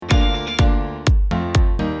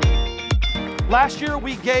Last year,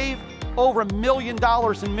 we gave over $1 million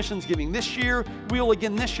in missions giving. This year, we'll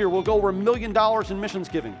go over $1 million in missions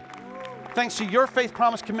giving. Thanks to your faith,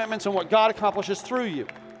 promise, commitments, and what God accomplishes through you.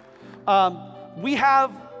 We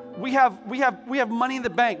have money in the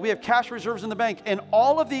bank. We have cash reserves in the bank, and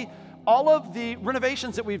all of the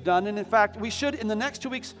renovations that we've done, and in fact, we should, in the next 2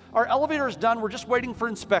 weeks, our elevator is done. We're just waiting for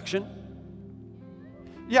inspection.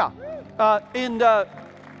 Yeah,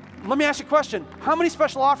 let me ask you a question. How many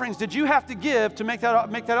special offerings did you have to give to make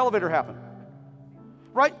that elevator happen?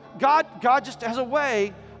 Right? God just has a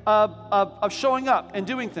way of showing up and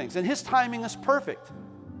doing things, and His timing is perfect.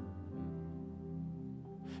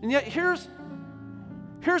 And yet, here's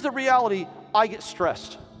the reality. I get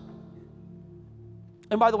stressed.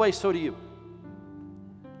 And by the way, so do you.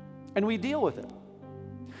 And we deal with it.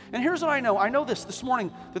 And here's what I know. I know this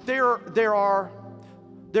morning, that there are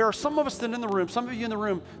some of us that in the room, some of you in the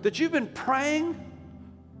room, that you've been praying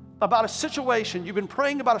about a situation, you've been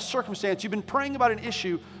praying about a circumstance, you've been praying about an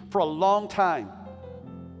issue for a long time.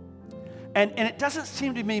 And it doesn't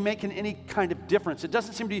seem to be making any kind of difference. It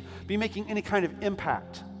doesn't seem to be making any kind of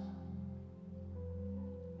impact.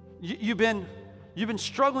 You've been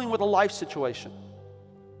struggling with a life situation.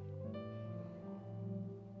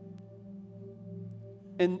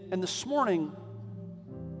 And this morning,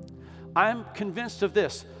 I'm convinced of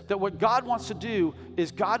this, that what God wants to do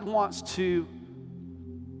is God wants to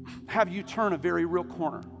have you turn a very real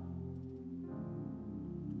corner.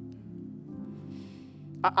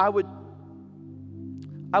 I would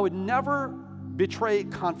never betray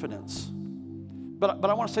confidence.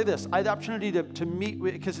 But I want to say this. I had the opportunity to meet,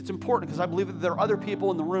 because it's important, because I believe that there are other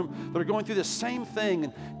people in the room that are going through the same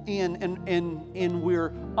thing, and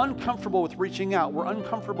we're uncomfortable with reaching out. We're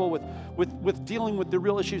uncomfortable with dealing with the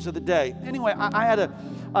real issues of the day. Anyway, I had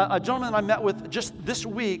a gentleman that I met with just this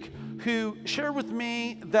week who shared with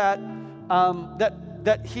me that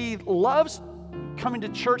he loves coming to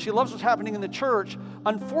church. He loves what's happening in the church.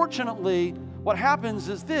 Unfortunately, what happens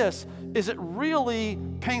is it really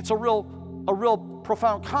paints a real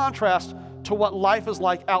profound contrast to what life is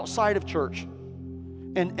like outside of church,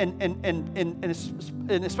 and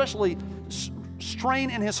especially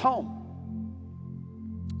strain in his home.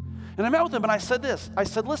 And I met with him and I said this. I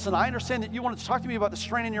said, listen, I understand that you wanted to talk to me about the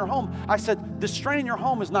strain in your home. I said, the strain in your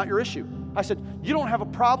home is not your issue. I said, you don't have a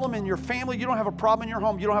problem in your family. You don't have a problem in your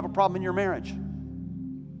home. You don't have a problem in your marriage.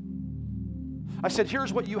 I said,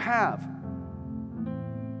 here's what you have.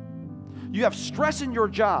 You have stress in your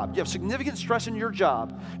job. You have significant stress in your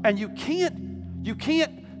job, and you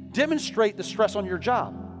can't demonstrate the stress on your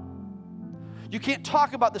job. You can't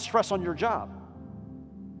talk about the stress on your job.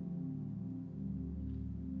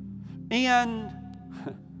 And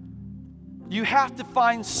you have to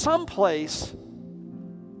find some place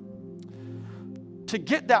to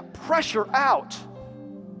get that pressure out.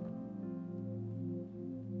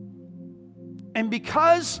 And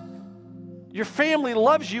because your family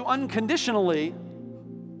loves you unconditionally,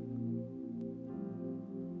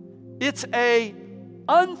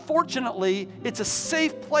 unfortunately, it's a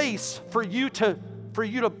safe place for you to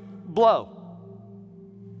blow.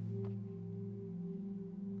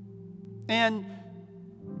 And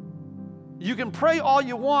you can pray all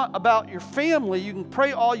you want about your family, you can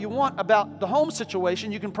pray all you want about the home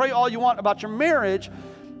situation, you can pray all you want about your marriage,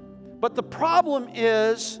 but the problem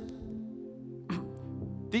is,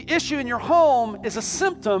 the issue in your home is a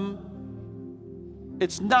symptom,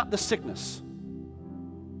 it's not the sickness.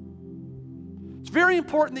 It's very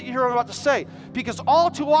important that you hear what I'm about to say, because all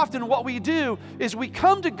too often what we do is we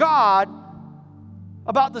come to God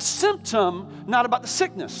about the symptom, not about the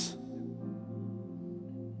sickness.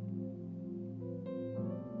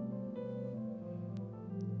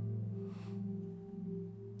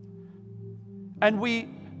 And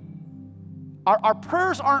our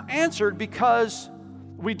prayers aren't answered because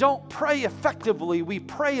we don't pray effectively, we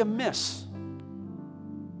pray amiss.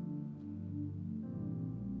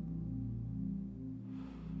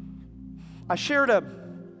 I shared a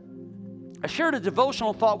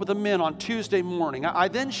devotional thought with the men on Tuesday morning. I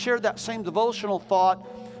then shared that same devotional thought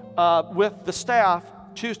with the staff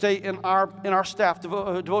Tuesday in our staff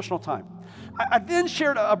devotional time. I then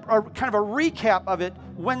shared a kind of a recap of it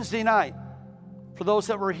Wednesday night for those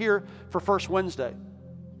that were here for First Wednesday.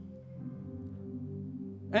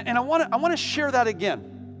 And I want to share that again.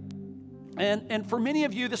 And for many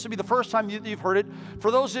of you, this will be the first time you've heard it.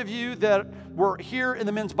 For those of you that were here in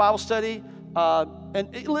the men's Bible study,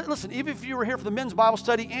 listen, even if you were here for the men's Bible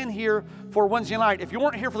study and here for Wednesday night, if you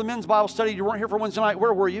weren't here for the men's Bible study, you weren't here for Wednesday night,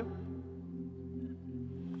 where were you?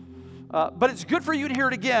 But it's good for you to hear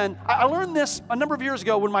it again. I learned this a number of years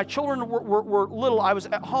ago when my children were little. I was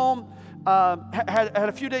at home had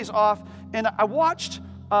a few days off, and I watched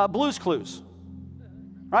Blue's Clues.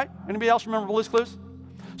 Right? Anybody else remember Blue's Clues?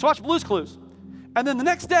 So I watched Blue's Clues. And then the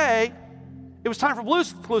next day, it was time for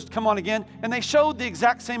Blue's Clues to come on again, and they showed the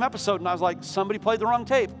exact same episode, and I was like, somebody played the wrong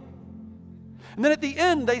tape. And then at the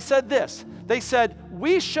end, they said this. They said,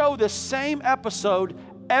 we show this same episode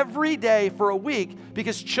every day for a week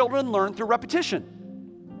because children learn through repetition.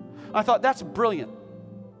 I thought, that's brilliant.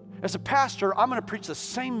 As a pastor, I'm going to preach the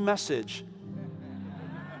same message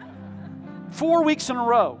 4 weeks in a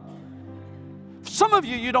row. Some of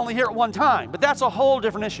you, you'd only hear it one time, but that's a whole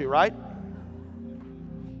different issue, right?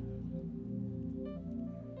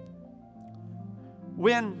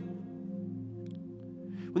 When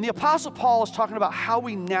the Apostle Paul is talking about how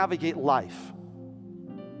we navigate life,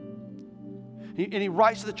 and he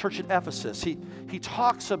writes to the church at Ephesus, he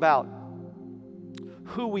talks about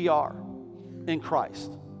who we are in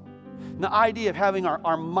Christ. And the idea of having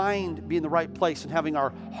our mind be in the right place and having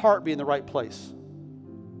our heart be in the right place.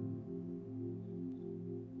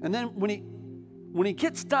 And then when he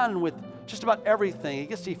gets done with just about everything, he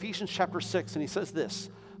gets to Ephesians chapter 6 and he says this,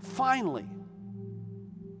 finally,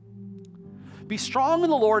 be strong in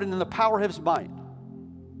the Lord and in the power of his might.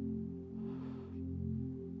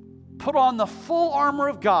 Put on the full armor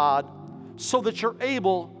of God so that you're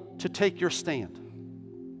able to take your stand.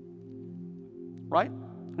 Right?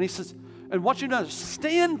 And he says, and what you know,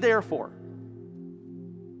 stand therefore.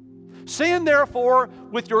 Stand therefore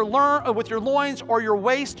with your loins or your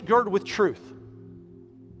waist girded with truth.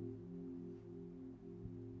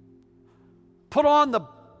 Put on the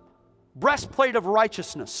breastplate of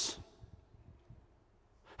righteousness.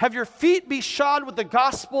 Have your feet be shod with the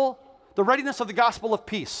gospel, the readiness of the gospel of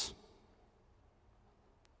peace.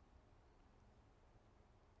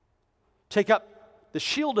 Take up the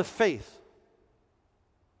shield of faith,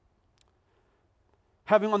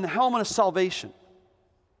 having on the helmet of salvation,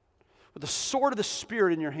 with the sword of the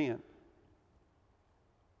Spirit in your hand.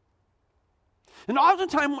 And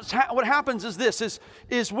oftentimes what happens is this,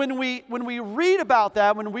 is when we read about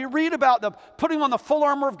that, when we read about the putting on the full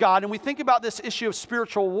armor of God, and we think about this issue of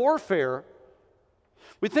spiritual warfare,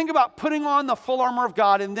 we think about putting on the full armor of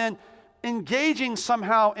God and then engaging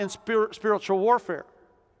somehow in spiritual warfare.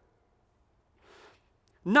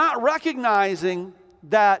 Not recognizing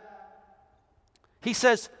that he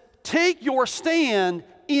says, take your stand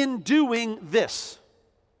in doing this.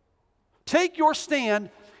 Take your stand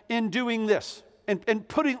in doing this and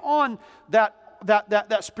putting on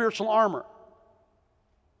that spiritual armor.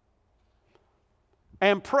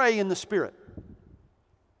 And pray in the Spirit.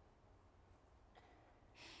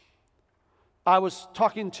 I was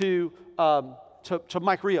talking to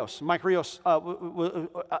Mike Rios. Mike Rios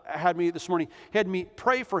had me this morning. He had me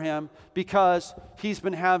pray for him because he's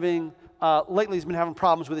been having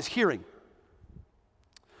problems with his hearing.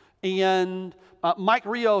 And Mike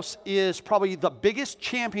Rios is probably the biggest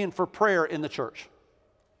champion for prayer in the church.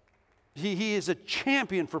 He is a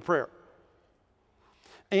champion for prayer.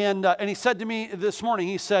 And he said to me this morning,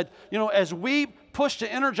 he said, as we push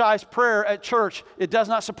to energize prayer at church, it does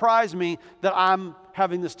not surprise me that I'm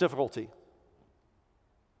having this difficulty.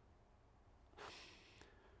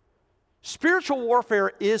 Spiritual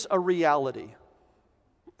warfare is a reality.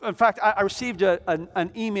 In fact, I received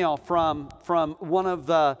an email from one of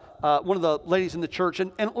the ladies in the church,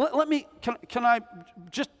 and can I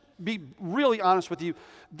just be really honest with you?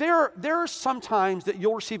 There are some times that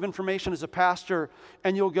you'll receive information as a pastor,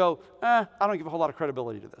 and you'll go, I don't give a whole lot of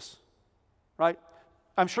credibility to this, right?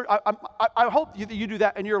 I'm sure. I hope that you do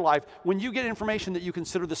that in your life when you get information that you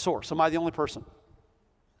consider the source. Am I the only person?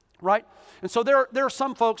 Right? And so there are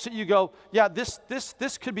some folks that you go, yeah, this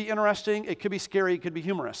could be interesting, it could be scary, it could be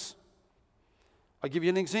humorous. I'll give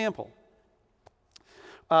you an example.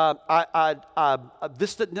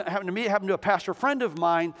 This didn't happen to me, it happened to a pastor friend of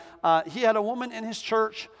mine. He had a woman in his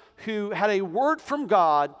church who had a word from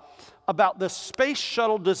God about the space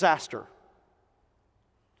shuttle disaster.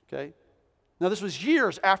 Okay? Now this was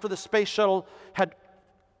years after the space shuttle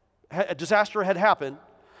a disaster had happened.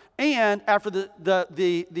 And after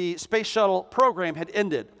the space shuttle program had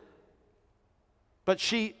ended. But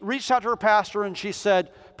she reached out to her pastor and she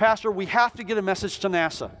said, Pastor, we have to get a message to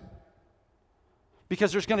NASA.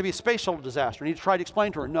 Because there's going to be a space shuttle disaster. And he tried to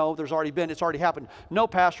explain to her, no, it's already happened. No,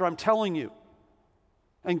 Pastor, I'm telling you.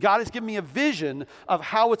 And God has given me a vision of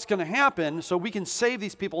how it's going to happen so we can save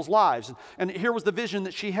these people's lives. And here was the vision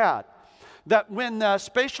that she had. That when the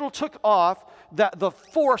space shuttle took off, that the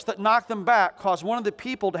force that knocked them back caused one of the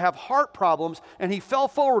people to have heart problems, and he fell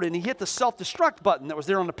forward and he hit the self-destruct button that was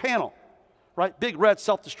there on the panel, right? Big red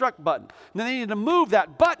self-destruct button. And then they needed to move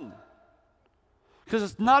that button Because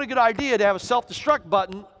it's not a good idea to have a self-destruct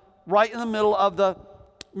button right in the middle of the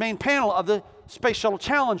main panel of the Space Shuttle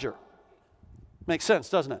Challenger. Makes sense,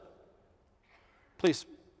 doesn't it? Please,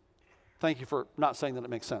 thank you for not saying that it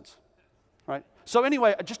makes sense. Right? So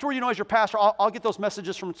anyway, just where you know as your pastor, I'll get those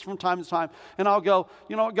messages from time to time, and I'll go,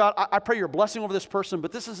 you know what, God, I pray your blessing over this person,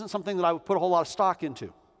 but this isn't something that I would put a whole lot of stock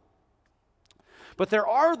into. But there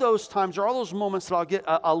are those times, there are those moments that I'll get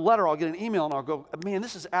a letter, I'll get an email, and I'll go, man,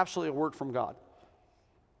 this is absolutely a word from God.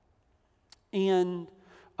 And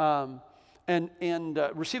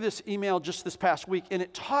received this email just this past week, and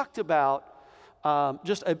it talked about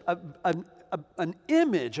just an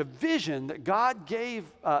image, a vision that God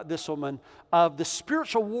gave this woman of the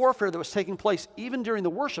spiritual warfare that was taking place even during the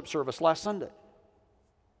worship service last Sunday.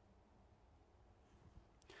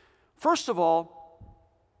 First of all,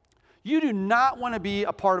 you do not want to be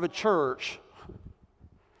a part of a church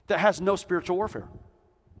that has no spiritual warfare.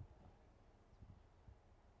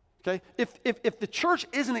 Okay? If the church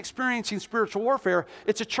isn't experiencing spiritual warfare,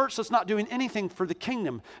 it's a church that's not doing anything for the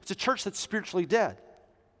kingdom. It's a church that's spiritually dead.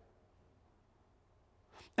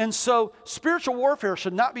 And so spiritual warfare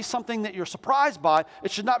should not be something that you're surprised by.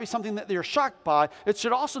 It should not be something that you're shocked by. It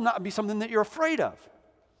should also not be something that you're afraid of.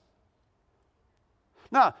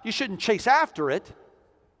 Now, you shouldn't chase after it.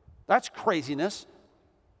 That's craziness.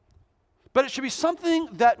 But it should be something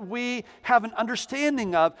that we have an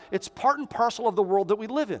understanding of. It's part and parcel of the world that we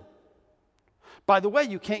live in. By the way,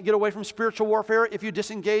 you can't get away from spiritual warfare if you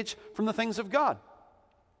disengage from the things of God.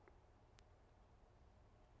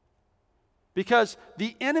 Because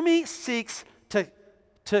the enemy seeks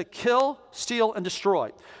to kill, steal, and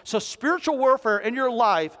destroy. So spiritual warfare in your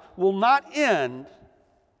life will not end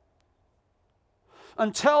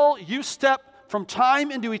until you step from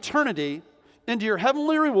time into eternity, into your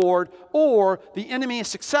heavenly reward, or the enemy is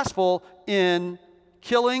successful in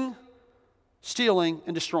killing, stealing,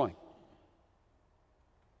 and destroying.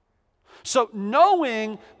 So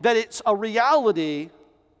knowing that it's a reality,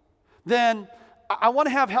 then I want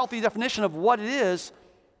to have a healthy definition of what it is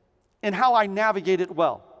and how I navigate it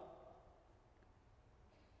well.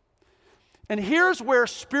 And here's where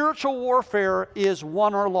spiritual warfare is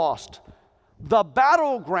won or lost. The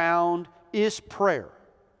battleground is prayer.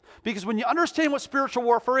 Because when you understand what spiritual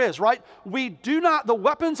warfare is, right? The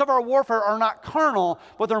weapons of our warfare are not carnal,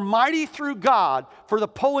 but they're mighty through God for the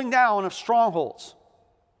pulling down of strongholds.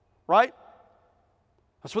 Right?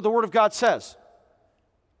 That's what the Word of God says.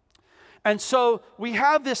 And so we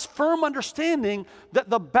have this firm understanding that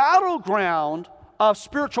the battleground of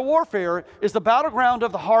spiritual warfare is the battleground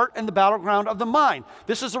of the heart and the battleground of the mind.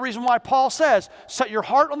 This is the reason why Paul says, set your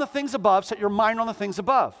heart on the things above, set your mind on the things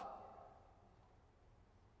above.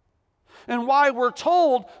 And why we're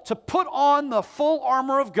told to put on the full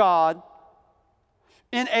armor of God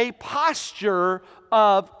in a posture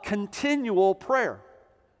of continual prayer.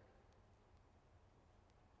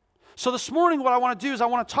 So this morning what I want to do is I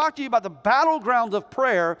want to talk to you about the battleground of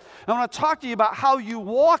prayer. I want to talk to you about how you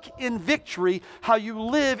walk in victory, how you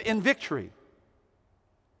live in victory.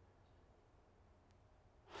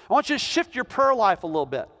 I want you to shift your prayer life a little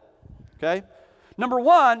bit, okay? Number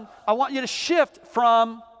one, I want you to shift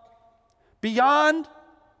from beyond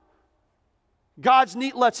God's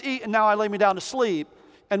neat, let's eat, and now I lay me down to sleep,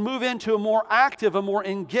 and move into a more active, a more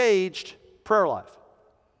engaged prayer life.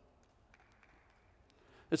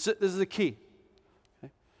 This is the key.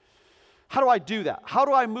 Okay? How do I do that? How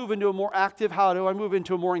do I move into a more active, how do I move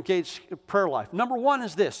into a more engaged prayer life? Number one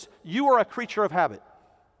is this: you are a creature of habit.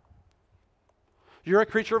 You're a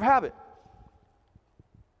creature of habit.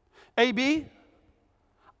 AB,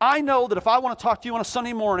 I know that if I want to talk to you on a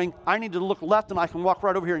Sunday morning, I need to look left and I can walk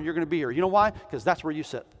right over here and you're going to be here. You know why? Because that's where you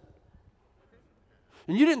sit.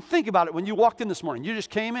 And you didn't think about it when you walked in this morning. You just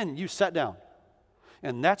came in and you sat down.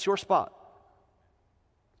 And that's your spot.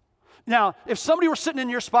 Now, if somebody were sitting in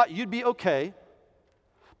your spot, you'd be okay,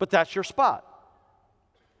 but that's your spot.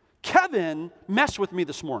 Kevin messed with me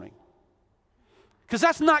this morning because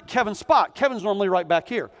that's not Kevin's spot. Kevin's normally right back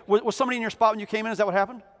here. Was somebody in your spot when you came in? Is that what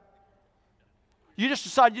happened? You just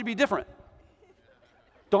decided you'd be different.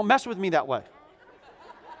 Don't mess with me that way.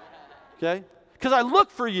 Okay? Because I look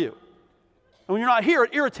for you. And when you're not here,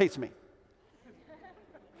 it irritates me.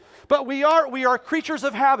 But we are creatures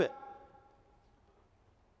of habit.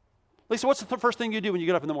 Lisa, what's the first thing you do when you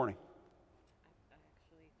get up in the morning? I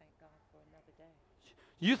actually thank God for another day.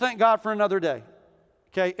 You thank God for another day.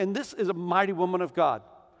 Okay? And this is a mighty woman of God.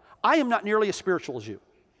 I am not nearly as spiritual as you.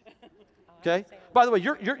 Okay? By the way,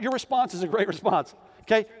 your response is a great response.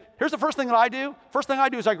 Okay? Here's the first thing that I do. First thing I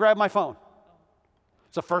do is I grab my phone.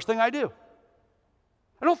 It's the first thing I do.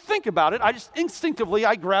 I don't think about it. I just instinctively,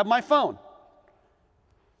 I grab my phone.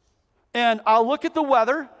 And I'll look at the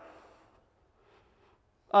weather,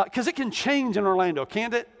 because it can change in Orlando,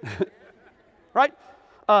 can't it? Right?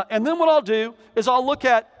 And then what I'll do is I'll look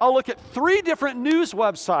at 3 different news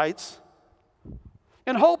websites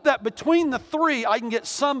and hope that between the 3 I can get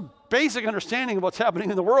some basic understanding of what's happening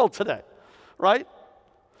in the world today, right?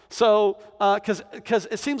 So, because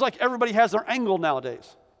it seems like everybody has their angle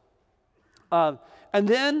nowadays. And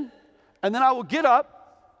then I will get up.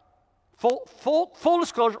 Full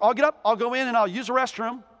disclosure, I'll get up, I'll go in and I'll use the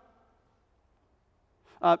restroom.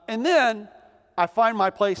 And then I find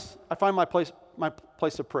my place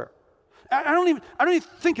of prayer. I don't even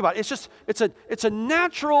think about it. It's a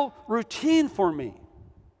natural routine for me.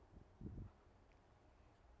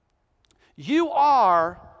 You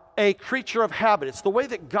are a creature of habit. It's the way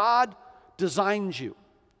that God designed you.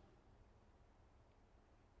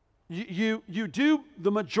 You do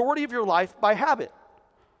the majority of your life by habit.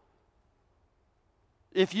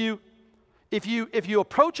 If you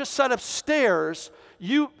approach a set of stairs,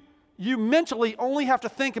 you mentally only have to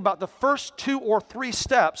think about the first 2 or 3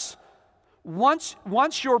 steps. Once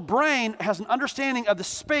your brain has an understanding of the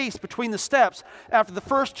space between the steps, after the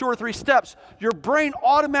first 2 or 3 steps, your brain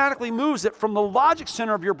automatically moves it from the logic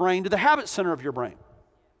center of your brain to the habit center of your brain.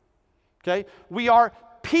 Okay? We are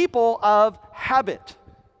people of habit.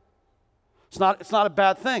 It's not a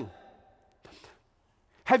bad thing.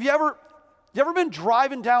 Have you ever been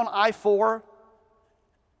driving down I-4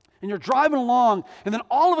 and you're driving along and then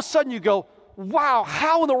all of a sudden you go, wow,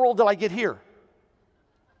 how in the world did I get here?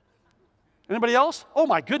 Anybody else? Oh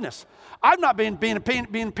my goodness. I've not been paying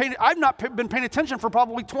attention for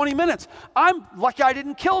probably 20 minutes. I'm lucky I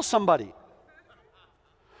didn't kill somebody.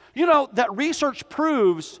 You know, that research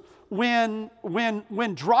proves when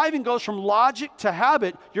driving goes from logic to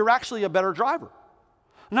habit, you're actually a better driver.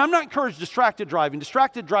 And I'm not encouraging distracted driving.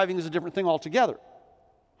 Distracted driving is a different thing altogether.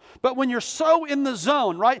 But when you're so in the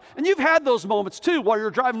zone, right? And you've had those moments too while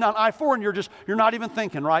you're driving down I-4 and you're not even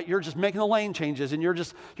thinking, right? You're just making the lane changes and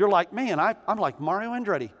you're like, man, I'm like Mario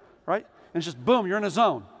Andretti, right? And it's just boom, you're in a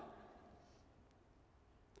zone.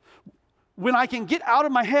 When I can get out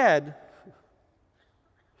of my head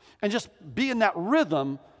and just be in that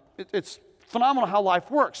rhythm, it's phenomenal how life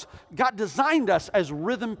works. God designed us as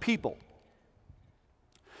rhythm people,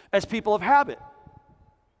 as people of habit.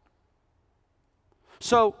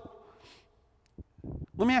 So,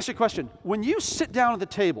 let me ask you a question. When you sit down at the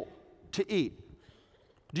table to eat,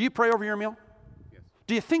 do you pray over your meal? Yes.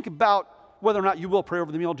 Do you think about whether or not you will pray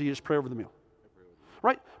over the meal, or do you just pray over the meal?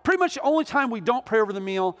 Right? Pretty much the only time we don't pray over the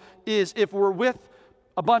meal is if we're with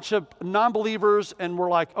a bunch of non-believers and we're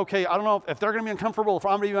like, okay, I don't know if they're going to be uncomfortable, if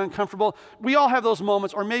I'm going to be uncomfortable. We all have those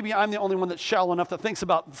moments, or maybe I'm the only one that's shallow enough that thinks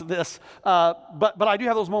about this. But I do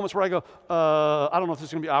have those moments where I go, I don't know if this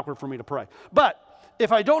is going to be awkward for me to pray. But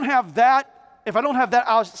if I don't have that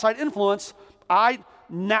outside influence, I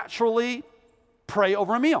naturally pray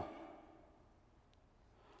over a meal.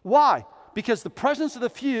 Why? Because the presence of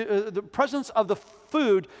the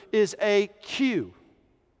food is a cue.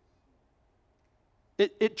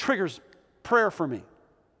 It triggers prayer for me.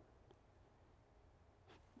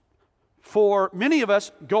 For many of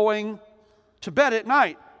us, going to bed at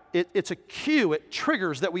night, it's a cue. It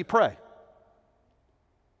triggers that we pray.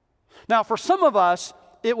 Now, for some of us,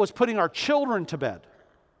 it was putting our children to bed,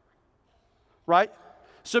 right?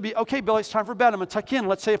 So it'd be, okay, Billy, it's time for bed. I'm going to tuck in.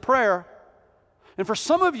 Let's say a prayer. And for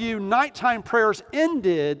some of you, nighttime prayers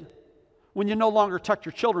ended when you no longer tucked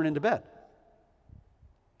your children into bed.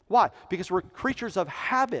 Why? Because we're creatures of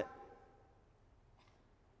habit.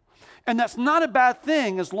 And that's not a bad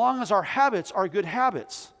thing as long as our habits are good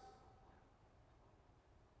habits.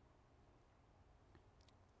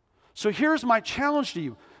 So here's my challenge to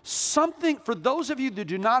you. Something, for those of you that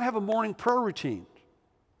do not have a morning prayer routine,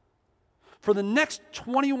 for the next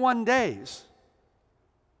 21 days,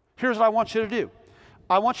 here's what I want you to do.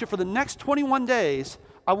 I want you, for the next 21 days,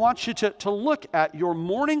 I want you to look at your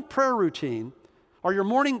morning prayer routine, or your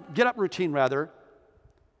morning get-up routine, rather,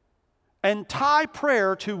 and tie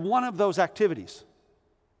prayer to one of those activities.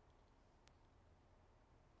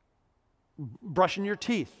 Brushing your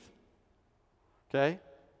teeth, okay?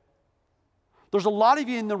 There's a lot of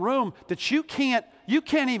you in the room that you can't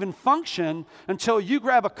even function until you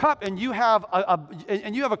grab a cup and you have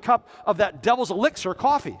a cup of that devil's elixir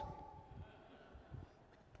coffee.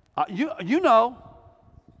 You know.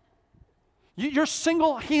 You're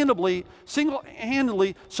single-handedly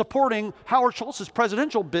supporting Howard Schultz's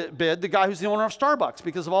presidential bid, the guy who's the owner of Starbucks,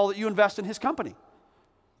 because of all that you invest in his company.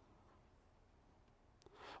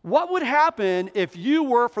 What would happen if you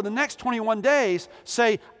were, for the next 21 days,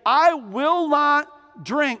 say, I will not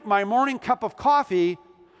drink my morning cup of coffee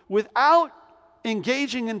without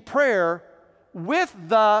engaging in prayer with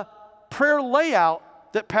the prayer layout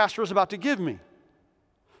that Pastor is about to give me.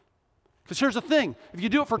 Because here's the thing, if you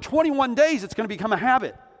do it for 21 days, it's going to become a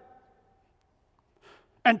habit.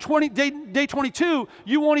 And day 22,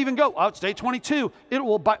 you won't even go, oh, it's day 22. It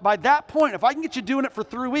will, by that point, if I can get you doing it for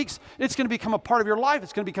 3 weeks, it's going to become a part of your life.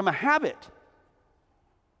 It's going to become a habit.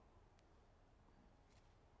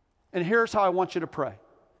 And here's how I want you to pray.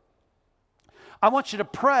 I want you to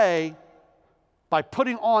pray by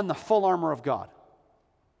putting on the full armor of God.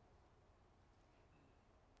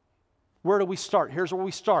 Where do we start? Here's where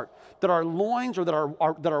we start. That our loins or that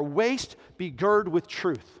our waist be girded with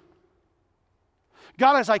truth.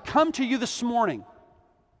 God, as I come to you this morning,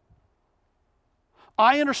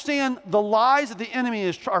 I understand the lies that the enemy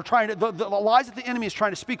is trying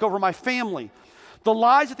to speak over my family, the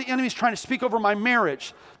lies that the enemy is trying to speak over my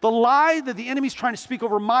marriage, the lie that the enemy is trying to speak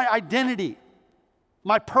over my identity,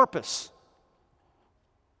 my purpose.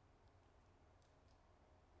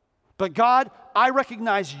 But God, I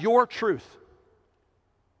recognize your truth.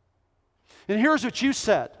 And here's what you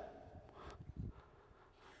said.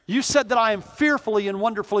 You said that I am fearfully and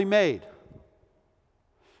wonderfully made.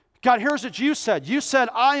 God, here's what you said. You said,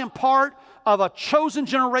 I am part of a chosen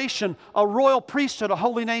generation, a royal priesthood, a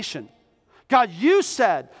holy nation. God, you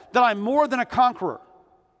said that I'm more than a conqueror.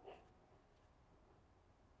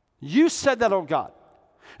 You said that, oh God.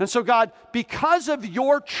 And so, God, because of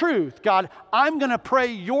your truth, God, I'm going to pray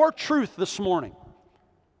your truth this morning.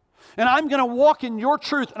 And I'm going to walk in your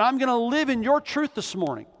truth, and I'm going to live in your truth this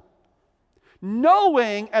morning.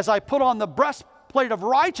 Knowing, as I put on the breastplate of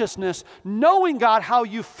righteousness, knowing, God, how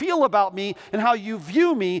you feel about me and how you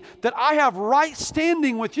view me, that I have right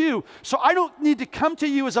standing with you. So I don't need to come to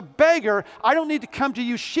you as a beggar. I don't need to come to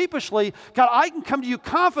you sheepishly. God, I can come to you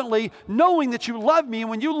confidently, knowing that you love me, and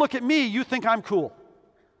when you look at me, you think I'm cool.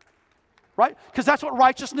 Right? Because that's what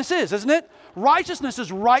righteousness is, isn't it? Righteousness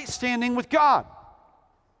is right standing with God.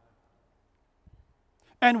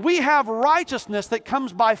 And we have righteousness that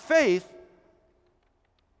comes by faith,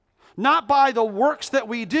 not by the works that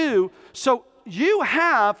we do. So you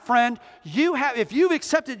have, friend, if you've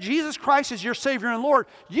accepted Jesus Christ as your Savior and Lord,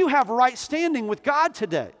 you have right standing with God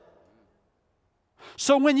today.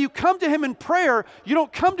 So when you come to Him in prayer, you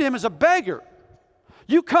don't come to Him as a beggar.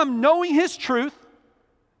 You come knowing His truth.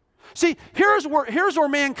 See, here's where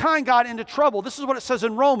mankind got into trouble. This is what it says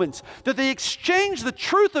in Romans, that they exchanged the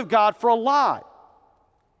truth of God for a lie.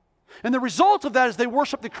 And the result of that is they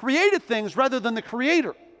worship the created things rather than the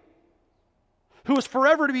Creator, who is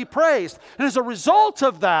forever to be praised. And as a result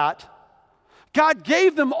of that, God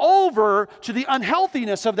gave them over to the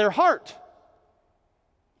unhealthiness of their heart.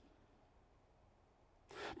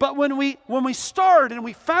 But when we started and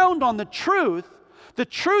we found on the truth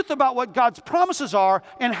about what God's promises are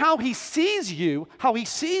and how He sees you, how He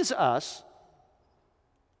sees us,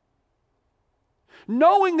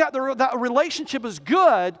 knowing that that relationship is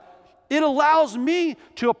good, it allows me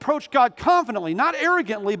to approach God confidently, not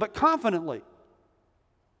arrogantly, but confidently.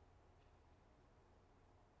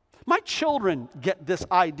 My children get this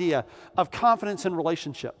idea of confidence in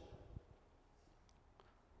relationship.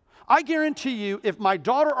 I guarantee you, if my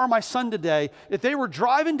daughter or my son today, if they were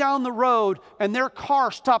driving down the road and their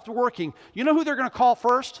car stopped working, you know who they're going to call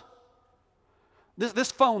first?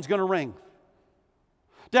 This phone's going to ring.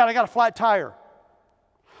 Dad, I got a flat tire.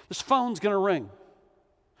 This phone's going to ring.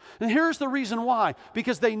 And here's the reason why.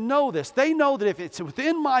 Because they know this. They know that if it's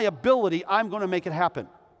within my ability, I'm going to make it happen.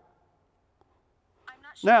 I'm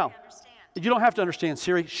not sure Now, I understand. you don't have to understand,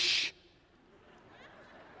 Siri. Shh.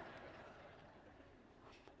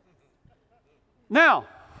 Now,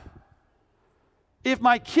 if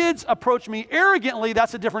my kids approach me arrogantly,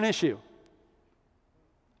 that's a different issue.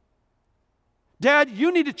 Dad,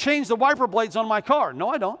 you need to change the wiper blades on my car. No,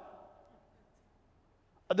 I don't.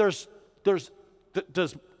 Does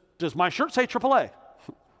my shirt say AAA?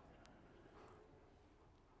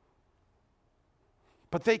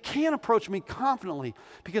 But they can approach me confidently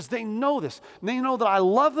because they know this. They know that I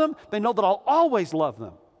love them. They know that I'll always love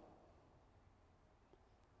them.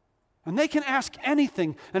 And they can ask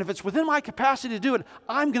anything, and if it's within my capacity to do it,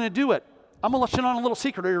 I'm going to do it. I'm going to let you in on a little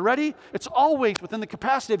secret. Are you ready? It's always within the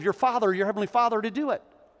capacity of your Father, your Heavenly Father, to do it.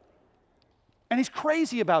 And He's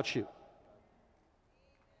crazy about you.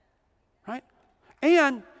 Right?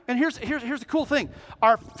 And here's the cool thing.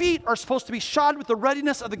 Our feet are supposed to be shod with the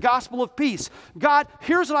readiness of the gospel of peace. God,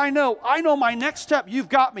 here's what I know. I know my next step, you've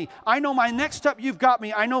got me. I know my next step, you've got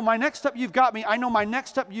me. I know my next step, you've got me. I know my next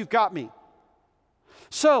step, you've got me.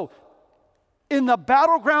 So, in the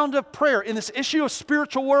battleground of prayer, in this issue of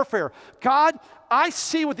spiritual warfare, God, I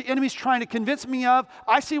see what the enemy's trying to convince me of.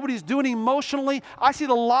 I see what he's doing emotionally. I see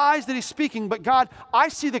the lies that he's speaking. But God, I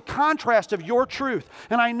see the contrast of your truth.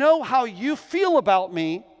 And I know how you feel about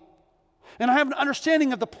me. And I have an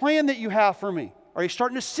understanding of the plan that you have for me. Are you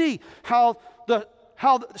starting to see how the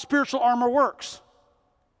spiritual armor works?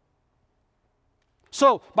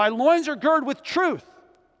 So, my loins are girded with truth.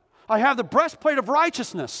 I have the breastplate of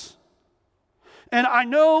righteousness. And I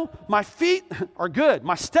know my feet are good.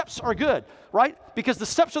 My steps are good, right? Because the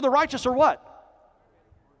steps of the righteous are what?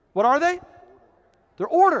 What are they? They're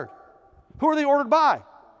ordered. Who are they ordered by?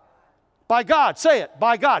 By God. Say it.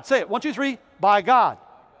 By God. Say it. 1, 2, 3. By God.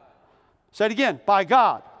 Say it again. By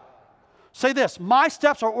God. Say this. My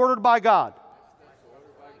steps are ordered by God.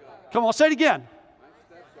 Come on, say it again.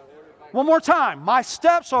 One more time. My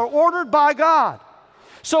steps are ordered by God.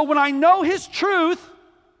 So when I know His truth,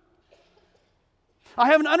 I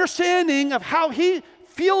have an understanding of how He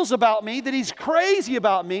feels about me, that He's crazy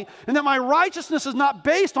about me, and that my righteousness is not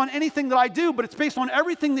based on anything that I do, but it's based on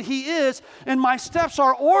everything that He is, and my steps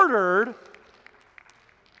are ordered.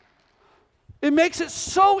 It makes it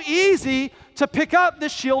so easy to pick up the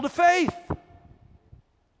shield of faith.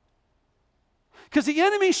 Because the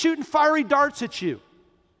enemy's shooting fiery darts at you.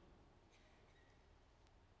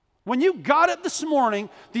 When you got up this morning,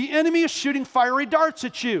 the enemy is shooting fiery darts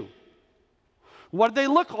at you. What do they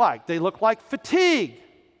look like? They look like fatigue.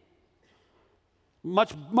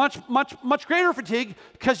 Much greater fatigue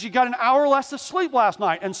because you got an hour less of sleep last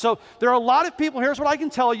night. And so there are a lot of people, here's what I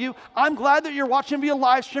can tell you. I'm glad that you're watching via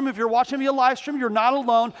live stream. If you're watching via live stream, you're not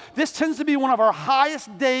alone. This tends to be one of our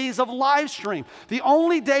highest days of live stream. The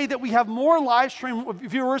only day that we have more live stream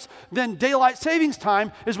viewers than daylight savings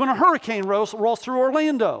time is when a hurricane rolls through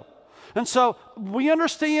Orlando. And so we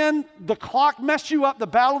understand the clock messed you up, the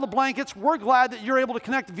battle of the blankets. We're glad that you're able to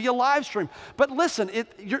connect via live stream. But listen,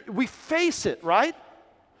 we face it, right?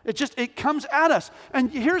 It comes at us.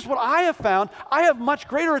 And here's what I have found. I have much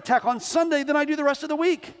greater attack on Sunday than I do the rest of the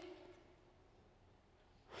week.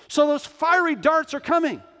 So those fiery darts are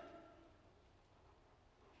coming.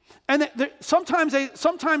 And sometimes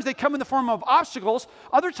they come in the form of obstacles.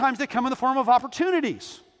 Other times they come in the form of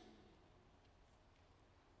opportunities.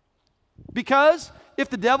 Because if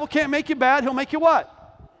the devil can't make you bad, he'll make you what?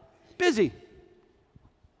 Busy.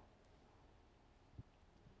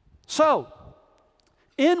 So,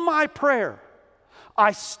 in my prayer,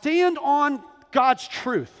 I stand on God's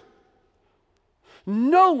truth,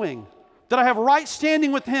 knowing that I have right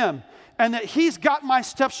standing with Him and that He's got my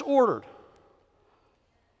steps ordered.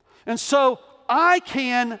 And so I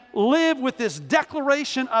can live with this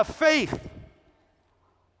declaration of faith.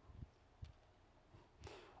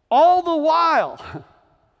 All the while,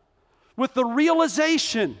 with the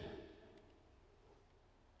realization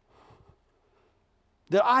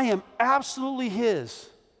that I am absolutely His.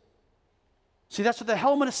 See, that's what the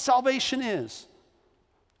helmet of salvation is.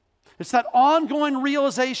 It's that ongoing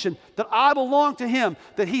realization that I belong to Him,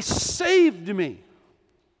 that He saved me.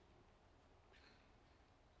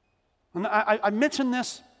 And I mentioned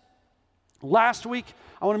this last week.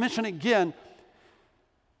 I want to mention it again.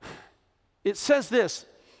 It says this.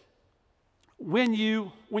 When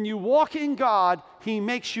you walk in God, He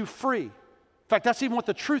makes you free. In fact, that's even what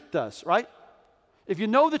the truth does, right? If you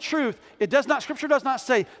know the truth, Scripture does not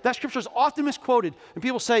say, that Scripture is often misquoted, and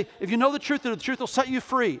people say, if you know the truth will set you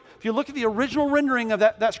free. If you look at the original rendering of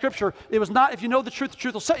that Scripture, it was not, if you know the truth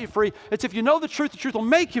will set you free. It's if you know the truth will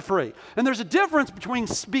make you free. And there's a difference between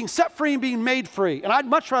being set free and being made free. And I'd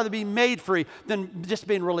much rather be made free than just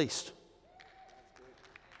being released.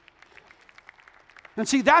 And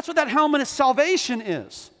see, that's what that helmet of salvation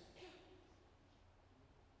is.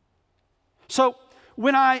 So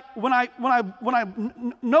when I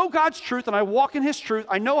know God's truth and I walk in His truth,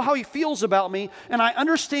 I know how He feels about me, and I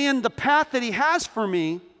understand the path that He has for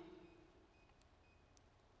me,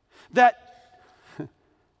 that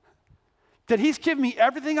He's given me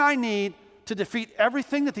everything I need to defeat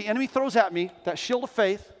everything that the enemy throws at me, that shield of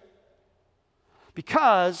faith,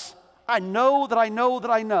 because I know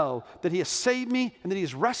that He has saved me and that He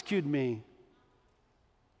has rescued me.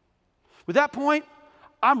 With that point,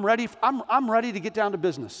 I'm ready to get down to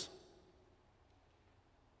business.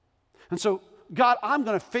 And so, God, I'm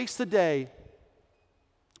going to face the day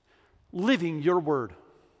living your word.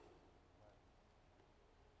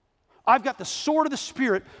 I've got the sword of the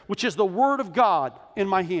Spirit, which is the word of God, in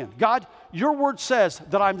my hand. God, your word says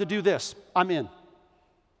that I'm to do this. I'm in.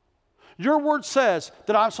 Your word says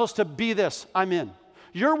that I'm supposed to be this. I'm in.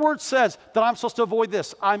 Your word says that I'm supposed to avoid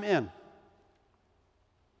this. I'm in.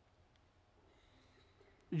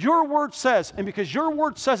 Your word says, and because your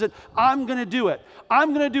word says it, I'm going to do it.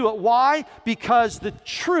 I'm going to do it. Why? Because the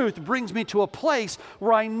truth brings me to a place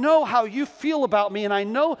where I know how you feel about me, and I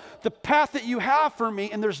know the path that you have for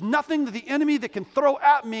me, and there's nothing that the enemy that can throw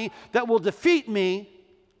at me that will defeat me,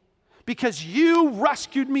 because you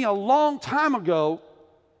rescued me a long time ago.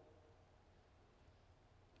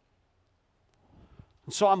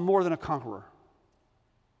 And so I'm more than a conqueror.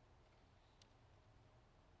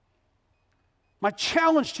 My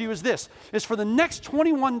challenge to you is this, is for the next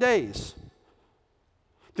 21 days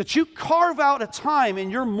that you carve out a time in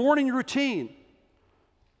your morning routine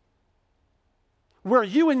where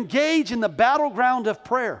you engage in the battleground of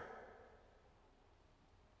prayer.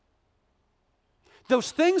 Those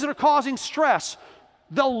things that are causing stress,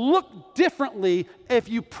 they'll look differently if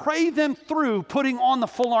you pray them through putting on the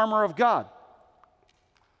full armor of God.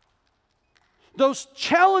 Those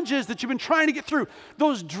challenges that you've been trying to get through,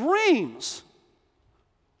 those dreams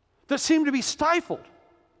that seem to be stifled,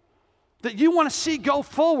 that you want to see go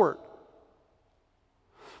forward.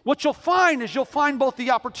 What you'll find is you'll find both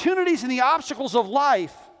the opportunities and the obstacles of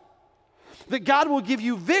life, that God will give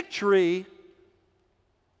you victory.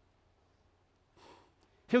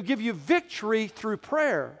 He'll give you victory through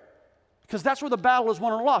prayer, because that's where the battle is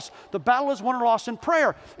won or lost. The battle is won or lost in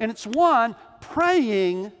prayer, and it's won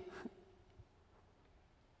praying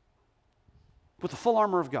with the full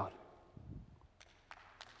armor of God.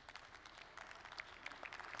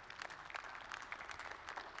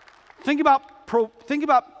 Think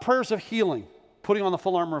about prayers of healing, putting on the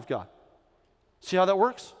full armor of God. See how that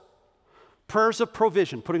works? Prayers of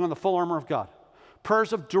provision, putting on the full armor of God.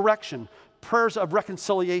 Prayers of direction, prayers of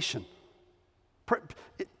reconciliation.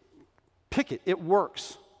 Pick it, it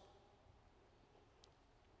works.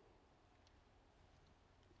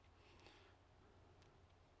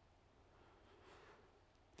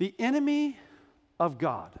 The enemy of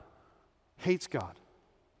God hates God.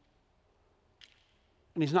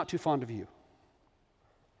 And he's not too fond of you.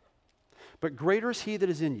 But greater is he that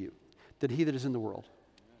is in you than he that is in the world.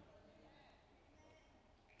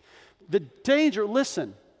 The danger,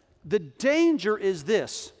 listen, the danger is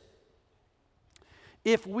this.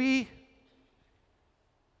 If we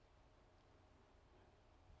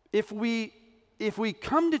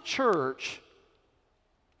come to church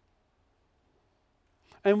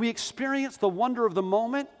and we experience the wonder of the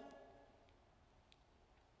moment,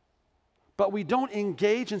 but we don't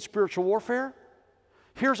engage in spiritual warfare,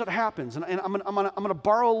 here's what happens. And I'm going to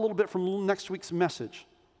borrow a little bit from next week's message.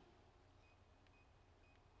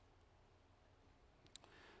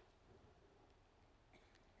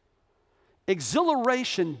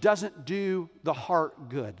 Exhilaration doesn't do the heart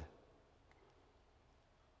good.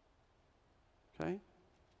 Okay?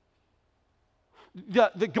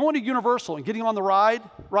 The going to Universal and getting on the ride,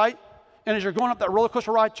 right? And as you're going up that roller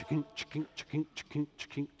coaster ride, chicking, chicking, chicking, chicking,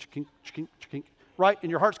 chicking, chicking, chicking, chicking, right?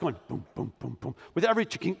 And your heart's going boom, boom, boom, boom. With every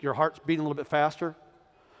chicking, your heart's beating a little bit faster,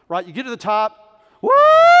 right? You get to the top, woo,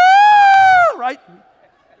 right?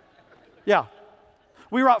 Yeah.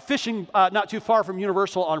 We were out fishing not too far from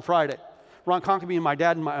Universal on Friday. Ron Conkeby and my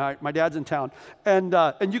dad, and my dad's in town. And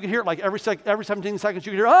you can hear it like every 17 seconds,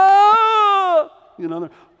 you can hear, ah! You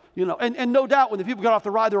know, and no doubt when the people got off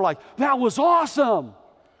the ride, they're like, that was awesome.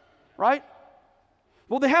 Right?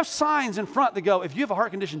 Well, they have signs in front that go, if you have a heart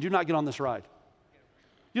condition, do not get on this ride.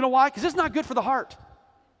 You know why? Because it's not good for the heart.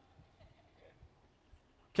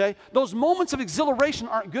 Okay? Those moments of exhilaration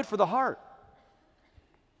aren't good for the heart.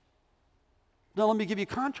 Now, let me give you a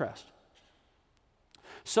contrast.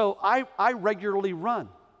 So I regularly run.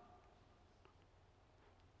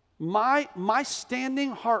 My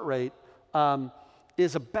standing heart rate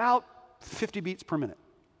is about 50 beats per minute.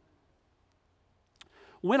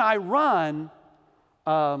 When I run,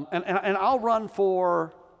 and I'll run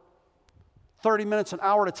for 30 minutes, an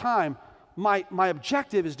hour at a time, my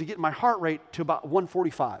objective is to get my heart rate to about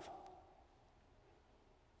 145.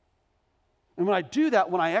 And when I do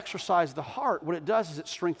that, when I exercise the heart, what it does is it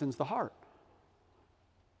strengthens the heart.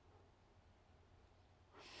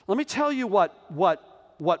 Let me tell you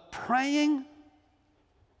what praying,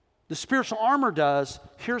 the spiritual armor does.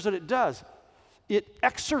 Here's what it does. It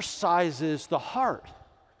exercises the heart.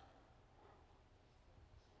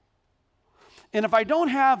 And if I don't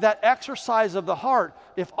have that exercise of the heart,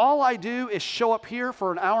 if all I do is show up here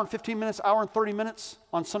for an hour and 15 minutes, hour and 30 minutes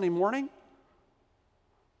on Sunday morning,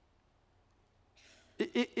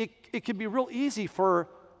 it can be real easy for,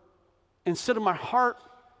 instead of my heart,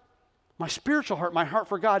 my spiritual heart, my heart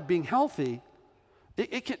for God being healthy,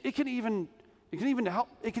 it can even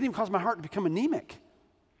cause my heart to become anemic.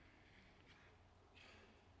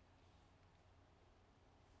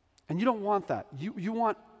 And you don't want that. You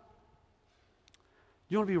want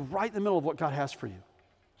to be right in the middle of what God has for you.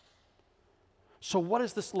 So what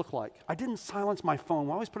does this look like? I didn't silence my phone.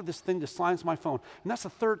 I always put this thing to silence my phone. And that's the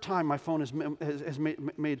third time my phone has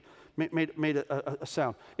made a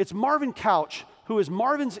sound. It's Marvin Couch,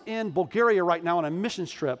 Marvin's in Bulgaria right now on a mission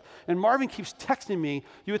trip. And Marvin keeps texting me.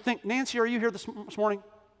 You would think, Nancy, are you here this morning?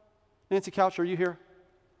 Nancy Couch, are you here?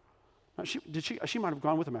 She might have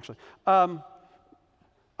gone with him, actually.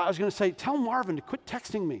 I was going to say, tell Marvin to quit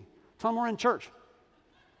texting me. Tell him we're in church.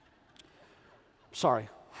 Sorry.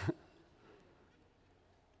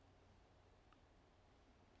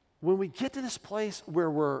 When we get to this place where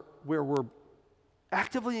we're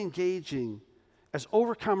actively engaging as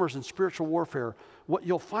overcomers in spiritual warfare, what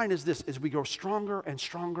you'll find is this, is we grow stronger and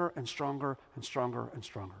stronger and stronger and stronger and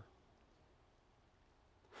stronger.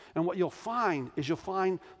 And what you'll find is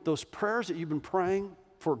those prayers that you've been praying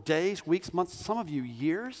for days, weeks, months, some of you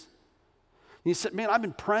years. And you said, man, I've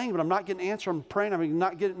been praying, but I'm not getting an answer. I'm praying, I'm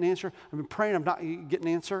not getting an answer. I've been praying, I'm not getting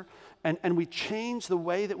an answer. And we change the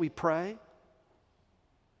way that we pray.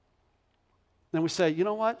 Then we say, you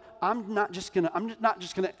know what? I'm not just gonna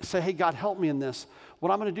say, hey, God, help me in this.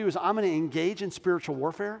 What I'm gonna do is I'm gonna engage in spiritual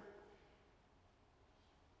warfare.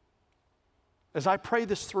 As I pray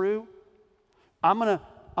this through, I'm gonna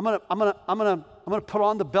put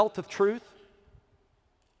on the belt of truth.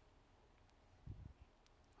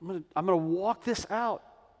 I'm gonna walk this out.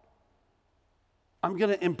 I'm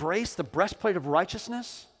gonna embrace the breastplate of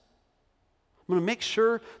righteousness. I'm gonna make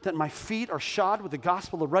sure that my feet are shod with the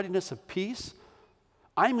gospel of readiness of peace.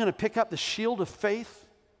 I'm going to pick up the shield of faith,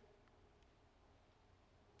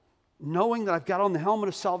 knowing that I've got on the helmet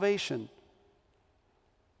of salvation.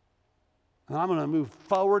 And I'm going to move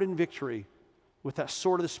forward in victory with that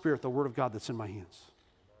sword of the Spirit, the Word of God that's in my hands.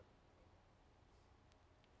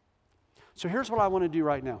 So here's what I want to do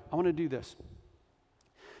right now. I want to do this.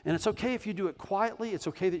 And it's okay if you do it quietly. It's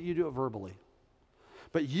okay that you do it verbally.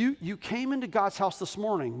 But you came into God's house this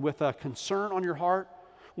morning with a concern on your heart,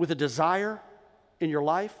 with a desire in your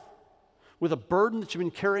life, with a burden that you've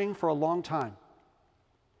been carrying for a long time.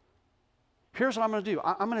 Here's what I'm going to do.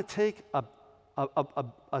 I'm going to take a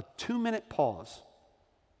 2-minute pause.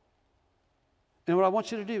 And what I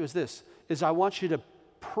want you to do is this, is I want you to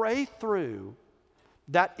pray through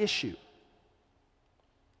that issue,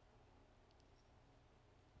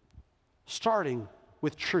 starting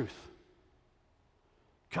with truth.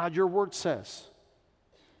 God, your word says,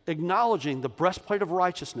 acknowledging the breastplate of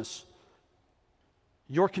righteousness,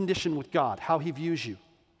 your condition with God, how he views you.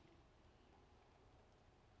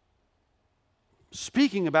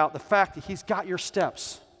 Speaking about the fact that he's got your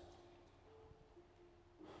steps.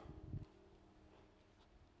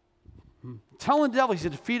 Telling the devil he's a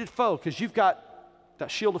defeated foe because you've got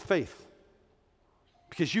that shield of faith.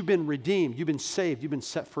 Because you've been redeemed, you've been saved, you've been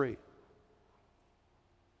set free.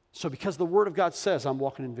 So because the word of God says, I'm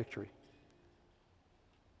walking in victory.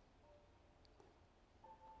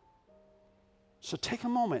 So take a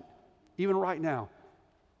moment, even right now,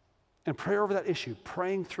 and pray over that issue,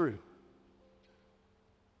 praying through,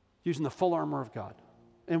 using the full armor of God.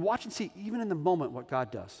 And watch and see, even in the moment, what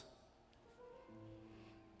God does.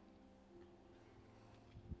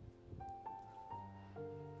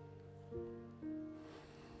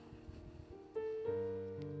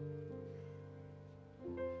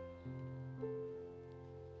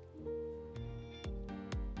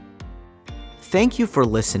 Thank you for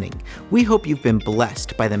listening. We hope you've been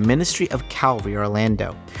blessed by the ministry of Calvary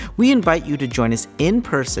Orlando. We invite you to join us in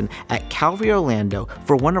person at Calvary Orlando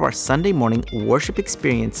for one of our Sunday morning worship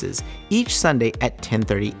experiences each Sunday at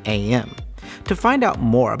 10:30 a.m. To find out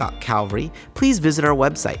more about Calvary, please visit our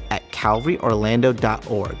website at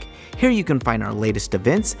calvaryorlando.org. Here you can find our latest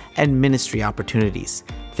events and ministry opportunities.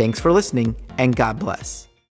 Thanks for listening, and God bless.